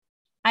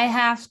I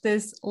have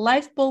this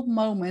light bulb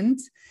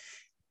moment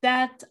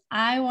that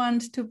I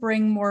want to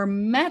bring more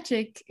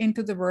magic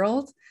into the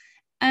world.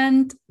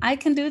 And I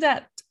can do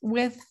that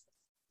with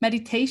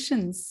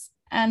meditations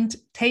and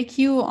take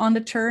you on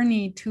the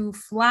journey to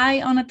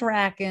fly on a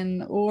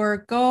dragon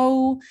or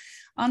go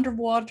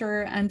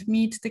underwater and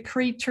meet the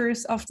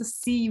creatures of the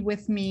sea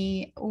with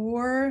me,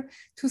 or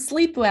to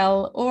sleep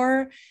well.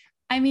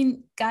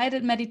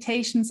 Guided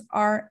meditations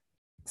are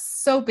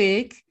so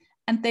big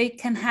and they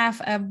can have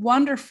a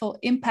wonderful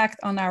impact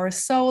on our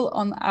soul,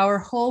 on our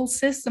whole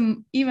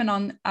system, even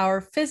on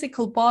our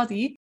physical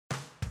body.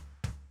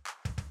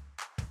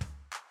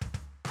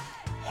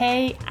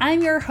 Hey,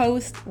 I'm your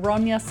host,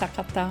 Ronja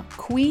Sakata,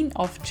 Queen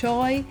of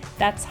Joy,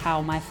 that's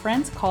how my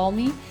friends call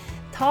me,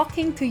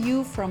 talking to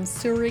you from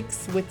Zurich,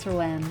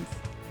 Switzerland.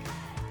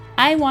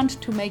 I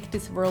want to make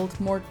this world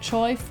more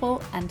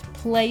joyful and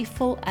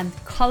playful and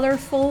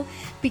colorful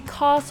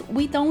because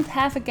we don't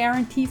have a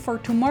guarantee for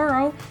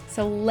tomorrow,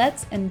 so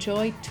let's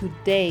enjoy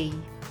today.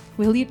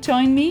 Will you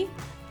join me?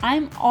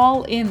 I'm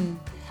all in.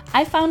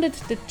 I founded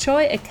the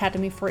Joy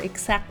Academy for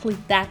exactly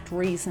that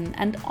reason,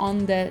 and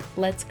on the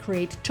Let's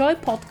Create Joy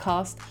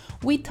podcast,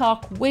 we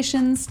talk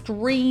visions,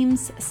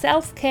 dreams,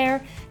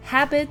 self-care,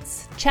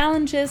 habits,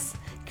 challenges,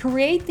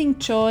 creating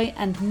joy,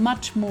 and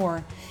much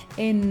more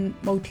in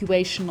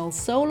motivational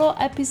solo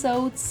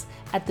episodes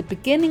at the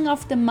beginning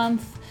of the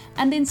month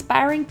and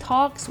inspiring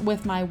talks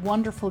with my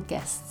wonderful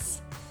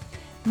guests.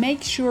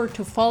 Make sure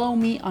to follow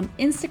me on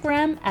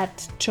Instagram at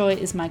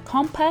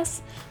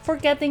joyismycompass for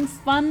getting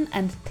fun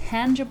and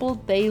tangible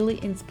daily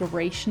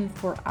inspiration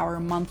for our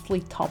monthly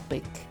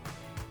topic.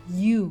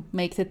 You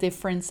make the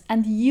difference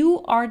and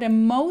you are the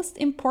most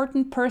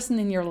important person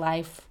in your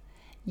life.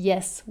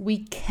 Yes, we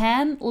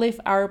can live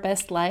our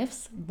best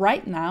lives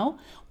right now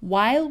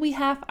while we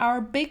have our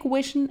big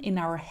vision in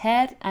our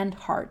head and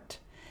heart.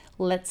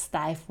 Let's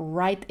dive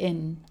right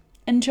in.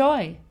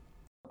 Enjoy!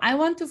 I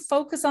want to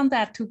focus on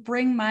that to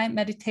bring my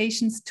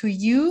meditations to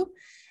you.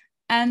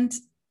 And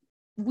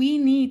we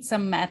need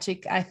some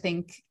magic, I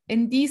think,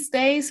 in these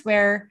days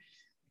where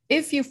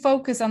if you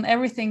focus on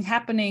everything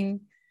happening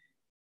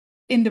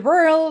in the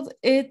world,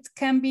 it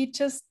can be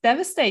just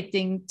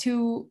devastating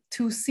to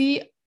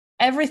see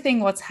everything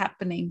what's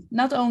happening,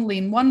 not only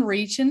in one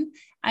region.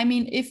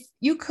 If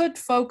you could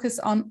focus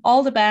on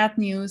all the bad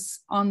news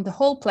on the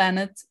whole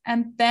planet,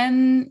 and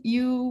then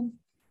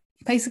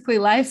basically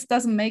life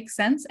doesn't make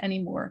sense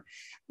anymore.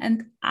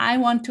 And I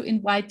want to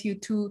invite you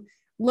to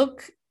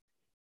look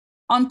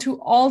onto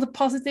all the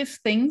positive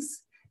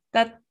things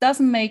that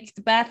doesn't make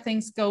the bad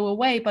things go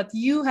away, but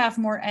you have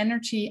more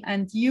energy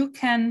and you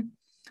can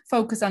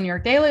focus on your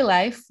daily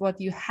life,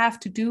 what you have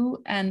to do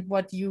and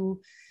what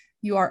you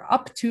are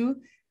up to.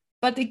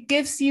 But it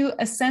gives you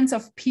a sense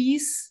of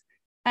peace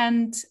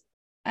and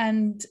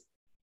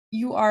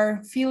you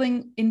are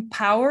feeling in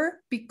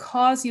power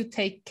because you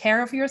take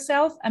care of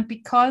yourself, and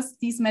because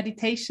these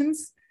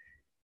meditations,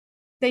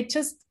 they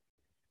just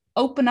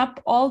open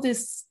up all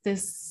this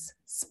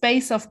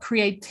space of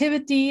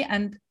creativity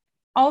and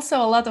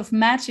also a lot of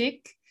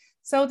magic,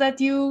 so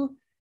that you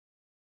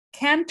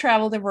can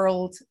travel the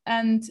world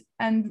and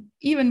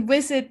even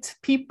visit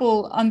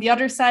people on the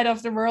other side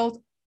of the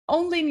world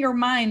only in your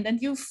mind,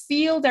 and you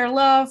feel their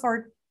love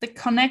or the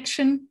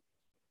connection.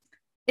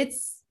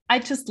 I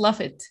just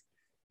love it.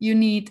 You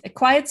need a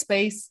quiet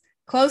space,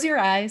 close your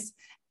eyes,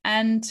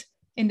 and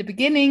in the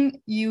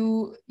beginning,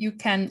 you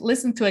can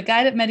listen to a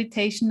guided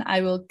meditation. I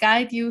will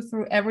guide you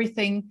through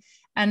everything.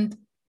 And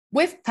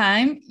with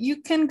time,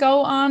 you can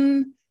go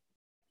on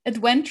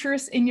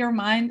adventures in your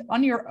mind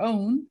on your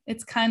own.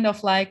 It's kind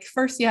of like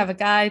first you have a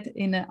guide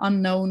in an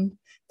unknown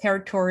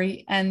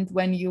territory, and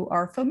when you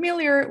are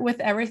familiar with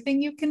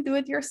everything, you can do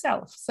it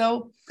yourself.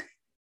 So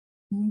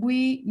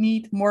we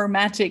need more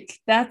magic.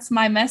 That's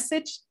my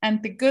message.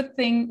 And the good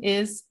thing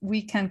is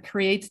we can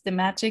create the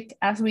magic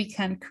as we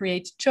can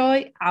create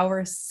joy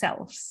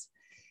ourselves.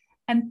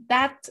 And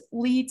that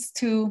leads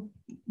to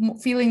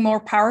feeling more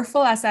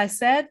powerful, as I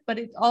said, but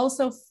it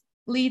also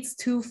leads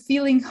to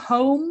feeling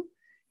home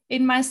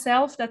in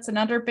myself. That's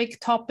another big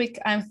topic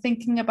I'm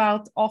thinking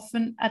about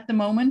often at the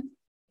moment,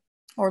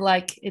 or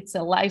like it's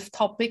a life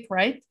topic,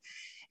 right?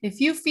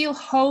 If you feel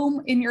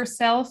home in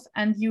yourself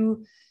and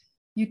you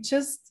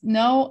just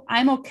know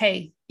I'm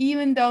okay,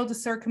 even though the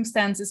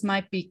circumstances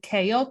might be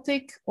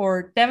chaotic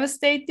or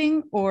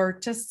devastating or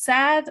just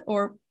sad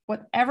or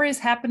whatever is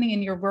happening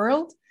in your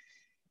world,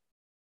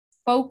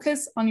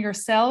 focus on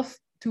yourself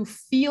to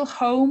feel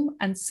home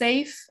and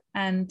safe,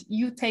 and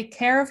you take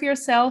care of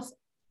yourself,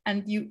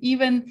 and you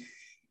even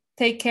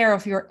take care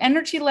of your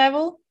energy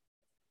level,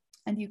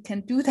 and you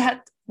can do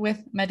that with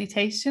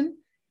meditation.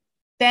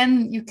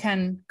 Then you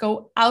can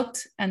go out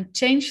and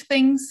change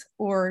things,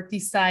 or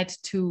decide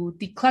to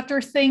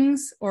declutter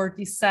things, or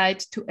decide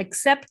to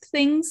accept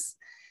things.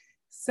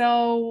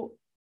 So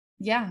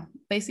yeah,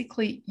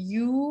 basically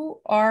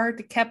you are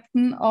the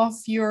captain of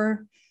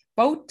your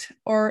boat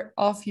or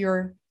of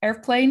your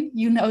airplane,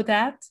 you know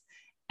that.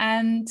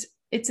 And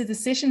it's a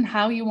decision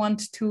how you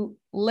want to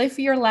live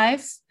your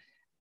life.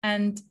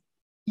 And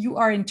you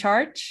are in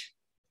charge.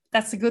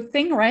 That's a good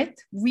thing, right?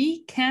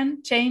 We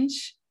can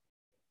change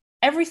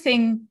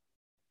everything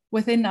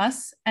within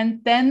us, and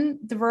then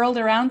the world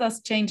around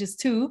us changes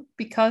too,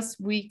 because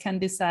we can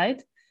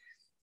decide,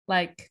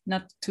 like,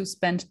 not to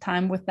spend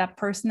time with that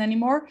person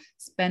anymore,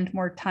 spend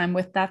more time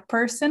with that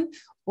person,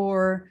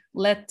 or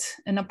let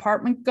an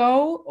apartment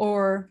go,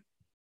 or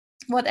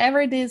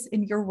whatever it is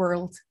in your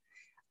world.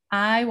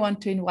 I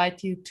want to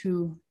invite you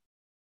to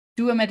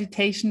do a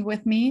meditation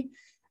with me.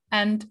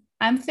 And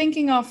I'm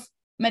thinking of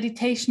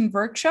meditation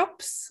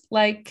workshops,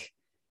 like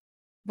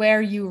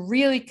where you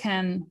really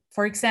can,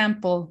 for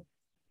example,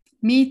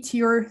 meet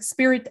your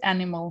spirit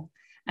animal.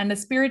 And the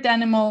spirit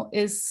animal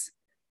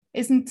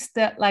isn't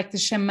that like the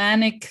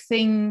shamanic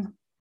thing,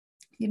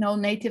 you know,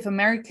 Native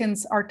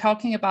Americans are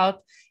talking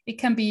about. It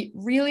can be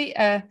really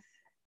a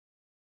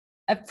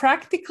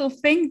practical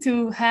thing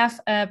to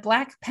have a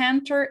Black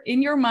Panther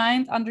in your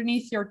mind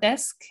underneath your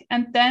desk.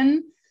 And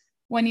then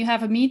when you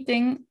have a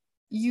meeting,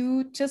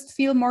 you just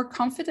feel more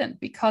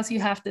confident because you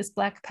have this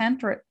Black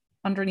Panther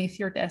underneath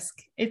your desk.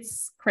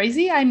 It's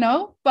crazy, I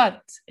know,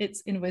 but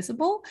it's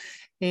invisible,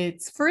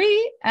 it's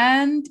free,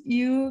 and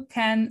you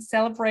can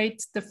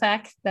celebrate the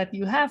fact that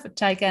you have a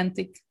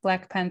gigantic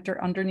Black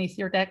Panther underneath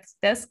your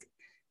desk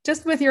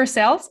just with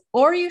yourself,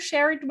 or you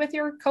share it with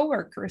your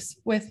coworkers,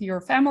 with your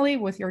family,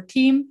 with your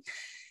team.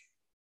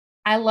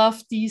 I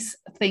love these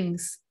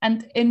things.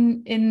 And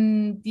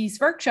in these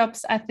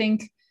workshops, I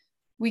think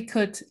we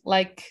could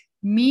like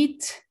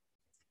meet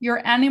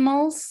your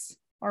animals,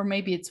 or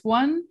maybe it's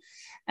one,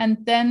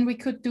 and then we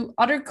could do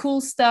other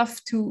cool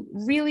stuff to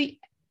really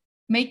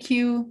make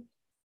you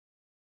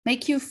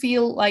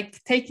feel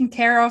like taken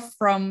care of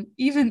from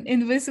even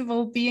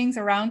invisible beings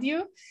around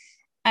you,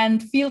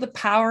 and feel the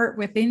power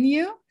within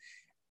you,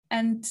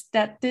 and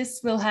that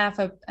this will have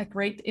a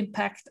great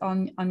impact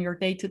on your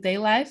day-to-day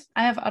life.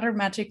 I have other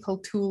magical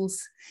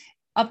tools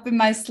up in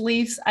my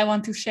sleeves I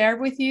want to share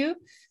with you.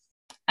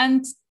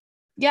 And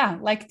yeah,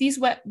 like these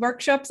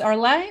workshops are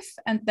live.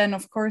 And then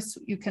of course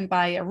you can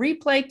buy a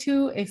replay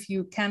too, if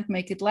you can't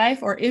make it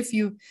live, or if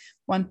you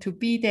want to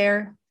be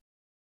there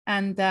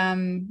and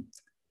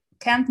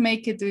can't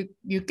make it,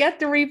 you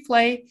get the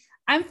replay.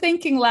 I'm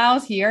thinking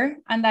loud here,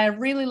 and I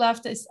really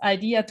love this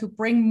idea to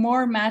bring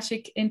more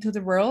magic into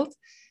the world,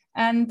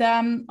 and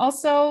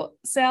also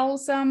sell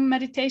some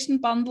meditation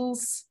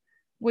bundles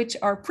which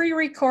are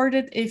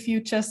pre-recorded. If you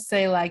just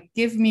say like,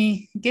 give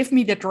me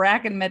the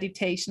dragon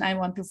meditation, I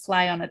want to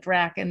fly on a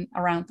dragon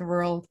around the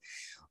world.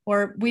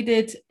 Or we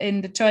did in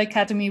the Joy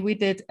Academy, we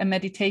did a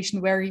meditation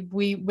where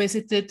we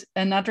visited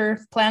another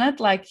planet,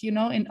 like, you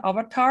know, in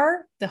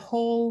Avatar, the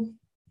whole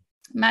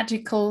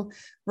magical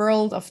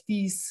world of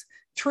these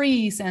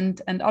trees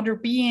and other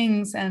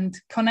beings, and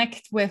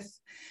connect with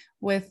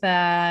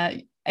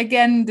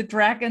again, the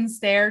dragons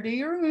there. Do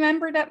you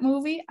remember that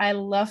movie? I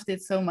loved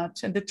it so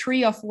much. And the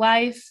tree of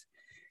life.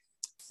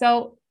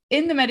 So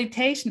in the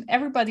meditation,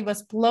 everybody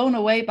was blown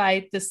away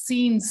by the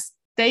scenes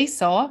they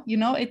saw. You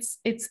know, it's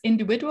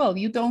individual.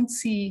 You don't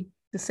see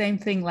the same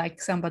thing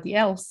like somebody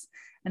else.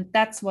 And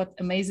that's what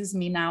amazes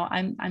me now.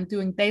 I'm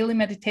doing daily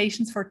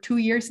meditations for 2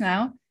 years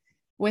now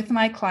with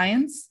my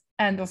clients.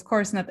 And of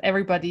course, not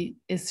everybody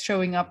is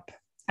showing up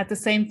at the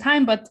same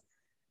time, but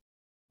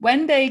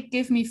when they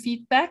give me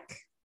feedback,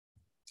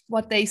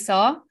 what they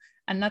saw,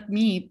 and not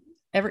me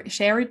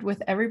share it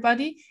with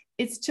everybody,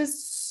 it's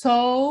just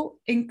so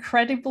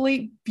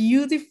incredibly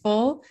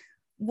beautiful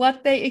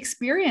what they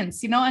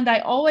experience, you know. And I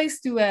always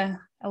do a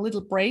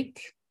little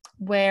break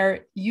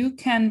where you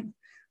can,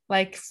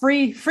 like,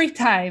 free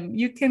time,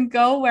 you can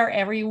go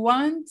wherever you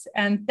want.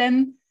 And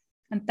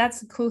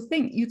that's a cool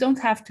thing. You don't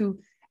have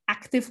to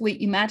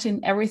actively imagine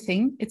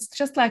everything. It's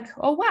just like,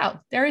 oh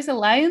wow, there is a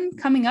lion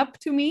coming up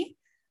to me,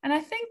 and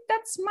I think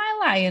that's my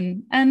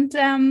lion,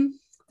 and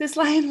this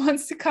lion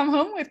wants to come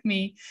home with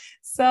me.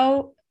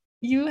 So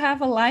you have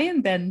a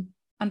lion then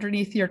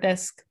underneath your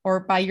desk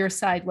or by your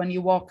side when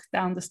you walk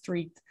down the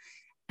street.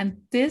 And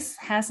this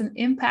has an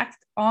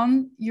impact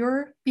on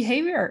your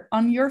behavior,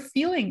 on your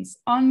feelings,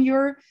 on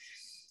your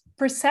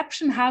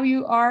perception, how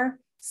you are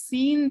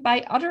seen by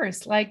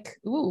others. Like,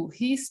 ooh,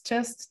 he's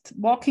just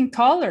walking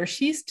taller.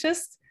 She's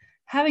just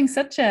having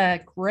such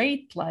a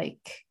great,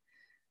 like,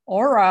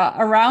 aura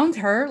around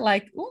her.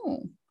 Like,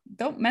 ooh,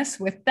 don't mess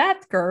with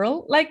that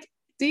girl. Like,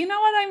 do you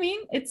know what I mean?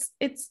 It's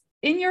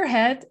in your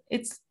head.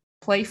 It's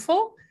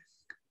playful.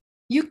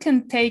 You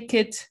can take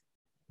it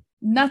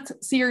not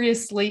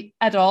seriously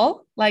at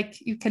all. Like,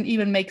 you can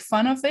even make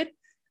fun of it.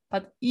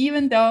 But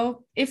even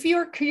though, if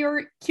you're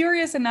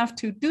curious enough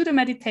to do the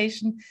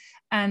meditation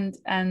and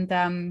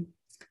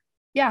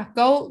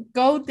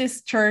go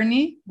this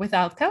journey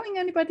without telling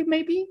anybody,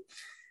 maybe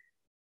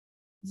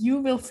you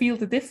will feel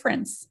the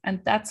difference.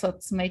 And that's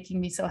what's making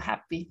me so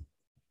happy.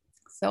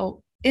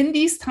 So in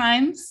these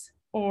times,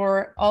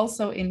 or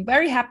also in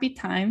very happy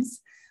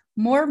times,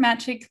 more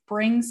magic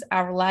brings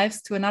our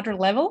lives to another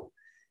level.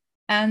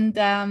 And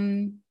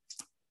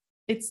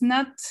it's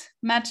not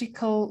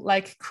magical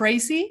like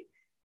crazy.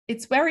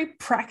 It's very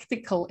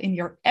practical in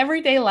your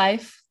everyday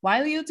life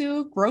while you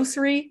do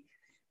grocery,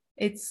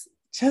 It's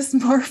just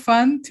more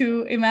fun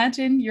to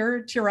imagine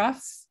your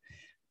giraffes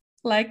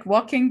like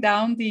walking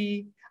down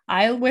the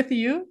aisle with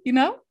you,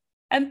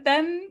 and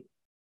then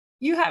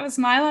you have a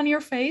smile on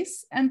your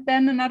face, and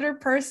then another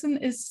person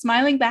is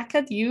smiling back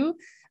at you,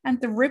 and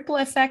the ripple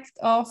effect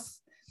of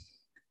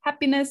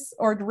happiness,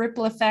 or the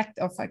ripple effect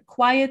of a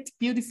quiet,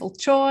 beautiful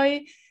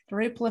joy, the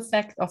ripple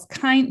effect of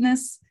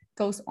kindness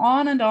goes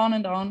on and on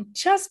and on,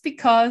 just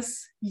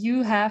because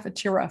you have a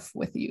giraffe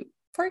with you,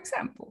 for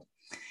example.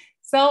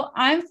 So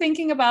I'm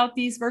thinking about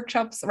these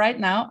workshops right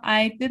now.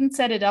 I didn't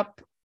set it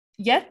up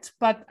yet,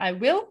 but I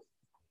will.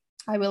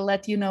 I will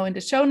let you know in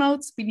the show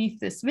notes beneath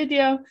this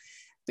video,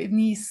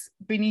 beneath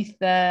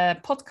the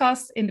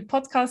podcast, in the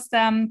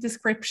podcast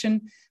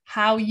description,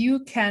 how you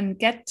can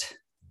get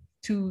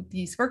to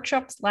these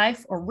workshops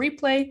live or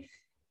replay,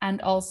 and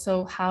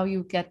also how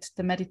you get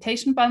the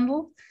meditation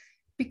bundle.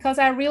 Because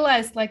I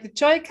realized like the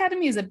Joy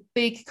Academy is a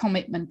big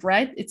commitment,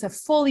 right? It's a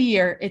full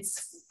year,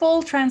 it's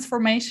full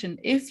transformation.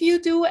 If you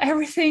do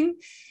everything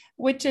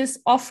which is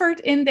offered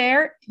in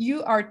there,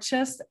 you are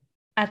just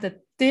at a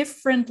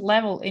different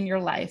level in your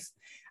life.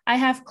 I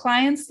have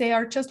clients, they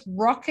are just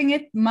rocking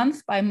it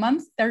month by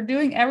month. They're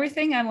doing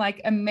everything. I'm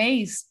like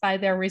amazed by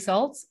their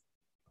results.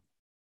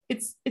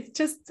 It's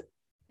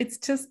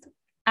just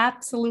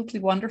absolutely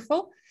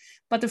wonderful.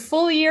 But the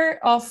full year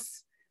of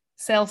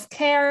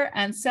self-care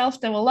and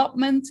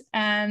self-development,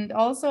 and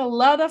also a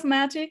lot of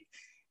magic,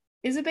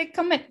 is a big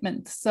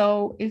commitment.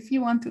 So if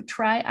you want to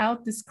try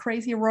out this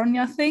crazy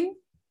Ronja thing,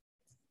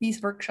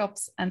 these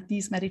workshops and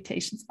these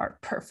meditations are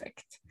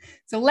perfect.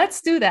 So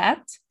let's do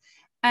that.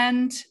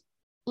 And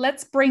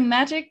let's bring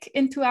magic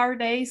into our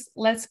days.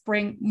 Let's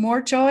bring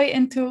more joy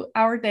into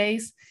our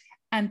days.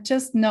 And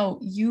just know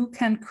you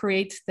can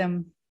create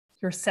them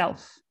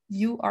yourself.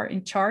 You are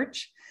in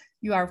charge.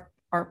 You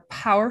are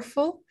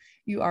powerful.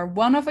 You are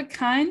one of a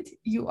kind.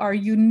 You are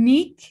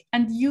unique,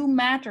 and you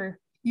matter.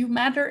 You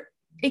matter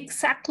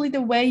exactly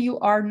the way you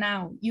are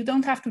now. You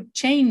don't have to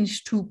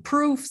change to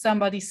prove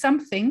somebody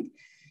something.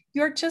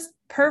 You're just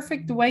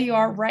perfect the way you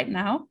are right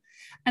now.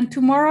 And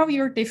tomorrow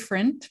you're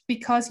different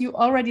because you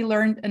already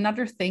learned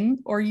another thing,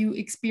 or you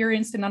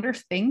experienced another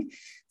thing.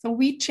 So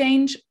we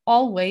change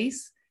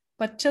always,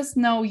 but just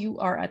know you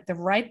are at the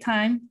right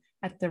time,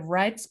 at the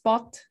right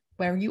spot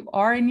where you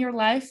are in your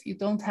life. You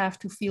don't have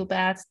to feel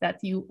bad that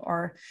you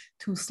are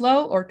too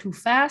slow or too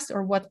fast,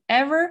 or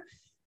whatever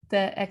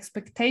the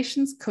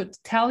expectations could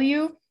tell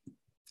you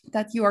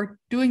that you are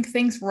doing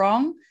things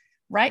wrong.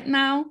 Right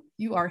now,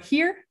 you are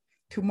here.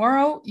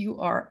 Tomorrow, you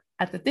are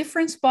at a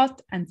different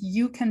spot, and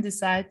you can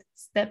decide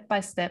step by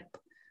step,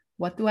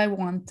 what do I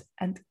want,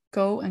 and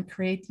go and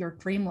create your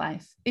dream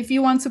life. If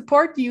you want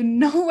support, you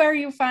know where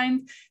you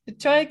find the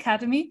Joy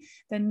Academy.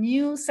 The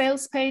new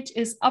sales page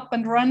is up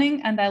and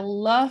running, and I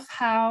love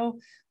how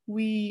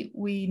we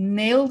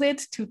nailed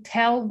it to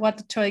tell what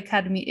the Joy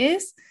Academy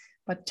is.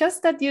 But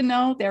just that you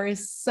know, there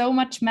is so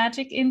much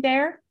magic in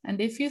there.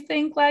 And if you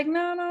think like,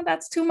 no,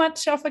 that's too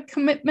much of a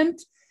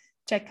commitment,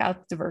 check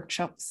out the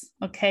workshops,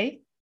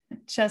 okay?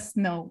 Just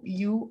know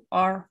you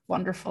are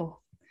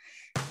wonderful.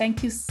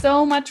 Thank you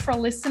so much for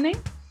listening.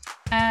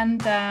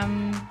 And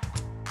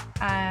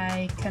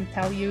I can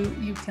tell you,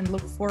 you can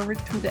look forward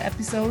to the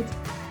episode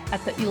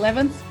at the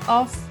 11th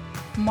of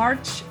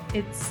March.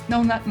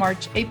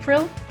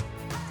 April.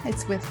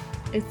 It's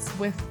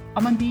with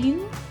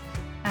Amandine.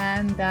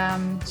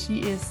 And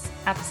she is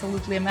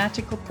absolutely a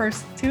magical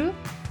person too.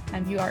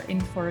 And you are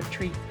in for a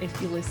treat if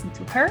you listen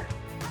to her.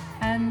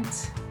 And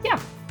yeah,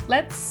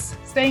 let's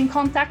stay in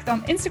contact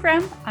on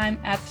Instagram. I'm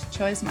at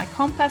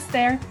ChoiceMyCompass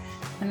there.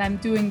 And I'm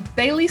doing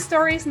daily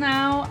stories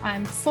now.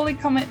 I'm fully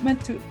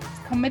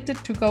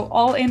committed to go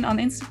all in on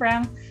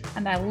Instagram.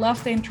 And I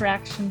love the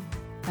interaction.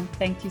 And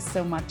thank you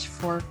so much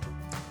for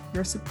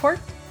your support.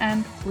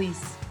 And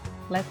please,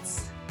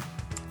 let's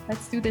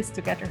do this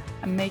together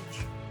and make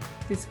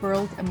this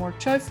world a more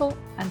joyful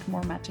and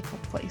more magical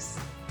place.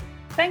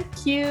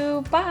 Thank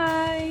you.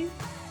 Bye.